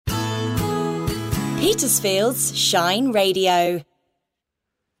Petersfield's Shine Radio.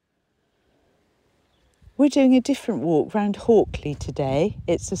 We're doing a different walk round Hawkley today.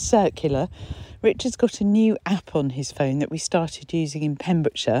 It's a circular. Richard's got a new app on his phone that we started using in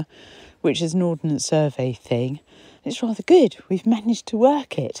Pembrokeshire, which is an Ordnance Survey thing. It's rather good. We've managed to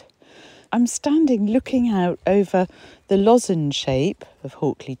work it. I'm standing looking out over the lozenge shape of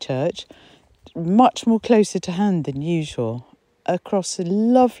Hawkley Church, much more closer to hand than usual, across a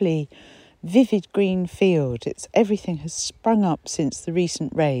lovely, vivid green field. Everything has sprung up since the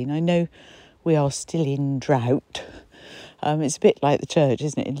recent rain. I know we are still in drought. It's a bit like the church,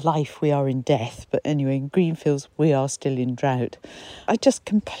 isn't it? In life we are in death, but anyway, in Greenfields we are still in drought. I just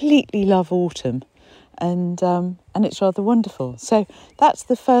completely love autumn, and it's rather wonderful. So that's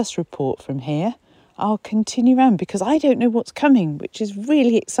the first report from here. I'll continue around because I don't know what's coming, which is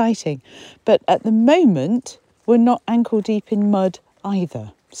really exciting. But at the moment, we're not ankle deep in mud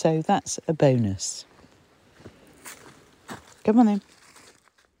either. So that's a bonus. Come on then.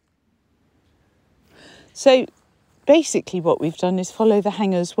 So basically what we've done is follow the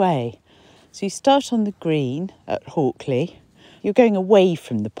Hangers Way. So you start on the green at Hawkley. You're going away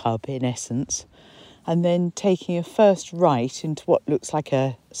from the pub in essence, and then taking a first right into what looks like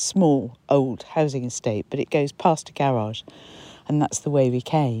a small old housing estate, but it goes past a garage, and that's the way we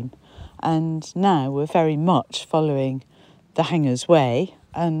came. And now we're very much following the Hangers Way,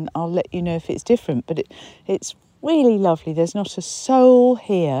 and I'll let you know if it's different, but it's really lovely. There's not a soul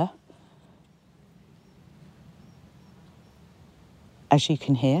here, as you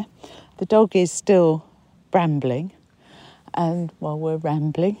can hear. The dog is still brambling, and while we're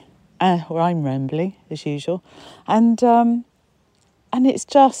rambling, or I'm rambling as usual, and it's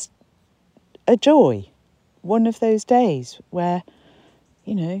just a joy. One of those days where,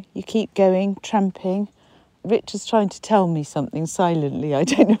 you know, you keep going, tramping. Richard's trying to tell me something silently. I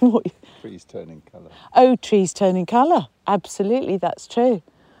don't know what. Trees turning colour. Oh, trees turning colour. Absolutely, that's true.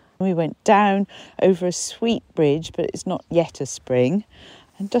 We went down over a sweet bridge, but it's not yet a spring,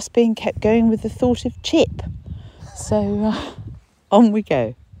 and just being kept going with the thought of Chip. So on we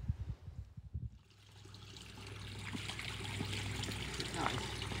go.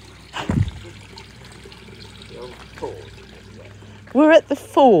 We're at the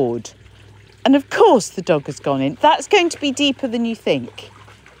ford, and of course the dog has gone in. That's going to be deeper than you think.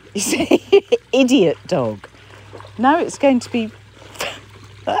 You see, idiot dog. Now it's going to be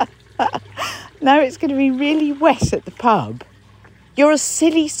really wet at the pub. You're a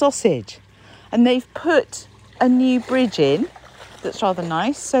silly sausage. And they've put a new bridge in that's rather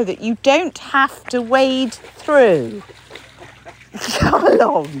nice so that you don't have to wade through. Come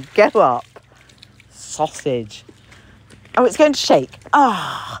along, go up. Sausage. Oh, it's going to shake.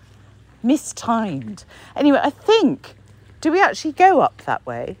 Mistimed. Anyway, I think, do we actually go up that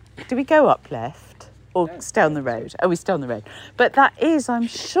way? Do we go up left or stay on the road? Oh, we stay on the road. But that is, I'm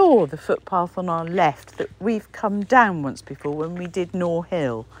sure, the footpath on our left that we've come down once before when we did Nor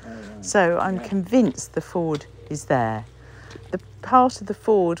Hill. So I'm convinced the ford is there. The part of the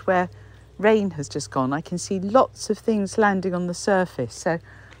ford where rain has just gone, I can see lots of things landing on the surface. So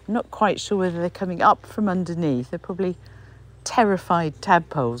I'm not quite sure whether they're coming up from underneath. They're probably terrified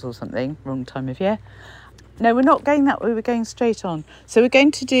tadpoles or something. Wrong time of year. No, we're not going that way, we're going straight on. So we're going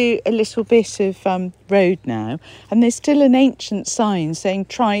to do a little bit of road now, and there's still an ancient sign saying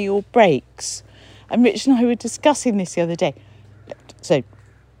try your brakes. And Rich and I were discussing this the other day. So,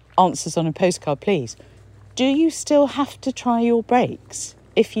 answers on a postcard, please. Do you still have to try your brakes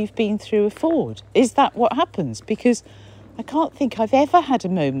if you've been through a ford? Is that what happens? Because I can't think I've ever had a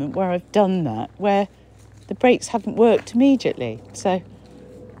moment where I've done that, where the brakes haven't worked immediately. So,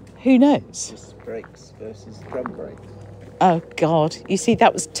 who knows? Disc brakes versus drum brakes. Oh, God. You see,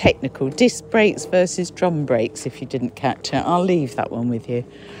 that was technical. Disc brakes versus drum brakes, if you didn't catch it. I'll leave that one with you.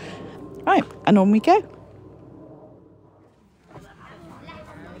 Right, and on we go.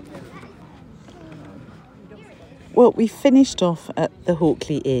 Well, we finished off at the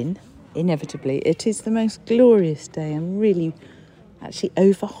Hawkley Inn, inevitably. It is the most glorious day. I'm really actually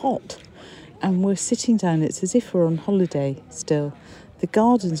over hot. And we're sitting down. It's as if we're on holiday still. The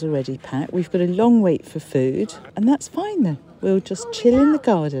garden's already packed. We've got a long wait for food. And that's fine then. We'll just chill in the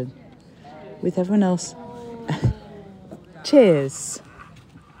garden with everyone else. Cheers.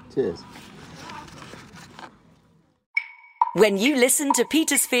 Cheers. When you listen to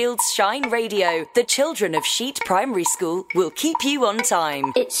Petersfield's Shine Radio, the children of Sheet Primary School will keep you on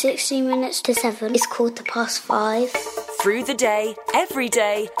time. It's 16 minutes to 7. It's 5:15. Through the day, every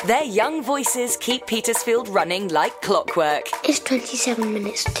day, their young voices keep Petersfield running like clockwork. It's 27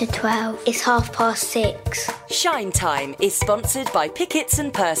 minutes to 12. It's 6:30. Shine Time is sponsored by Pickett's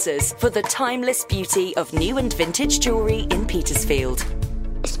and Pursers for the timeless beauty of new and vintage jewellery in Petersfield.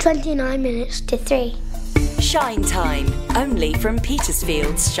 It's 29 minutes to 3. Shine Time, only from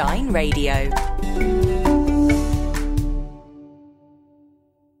Petersfield's Shine Radio.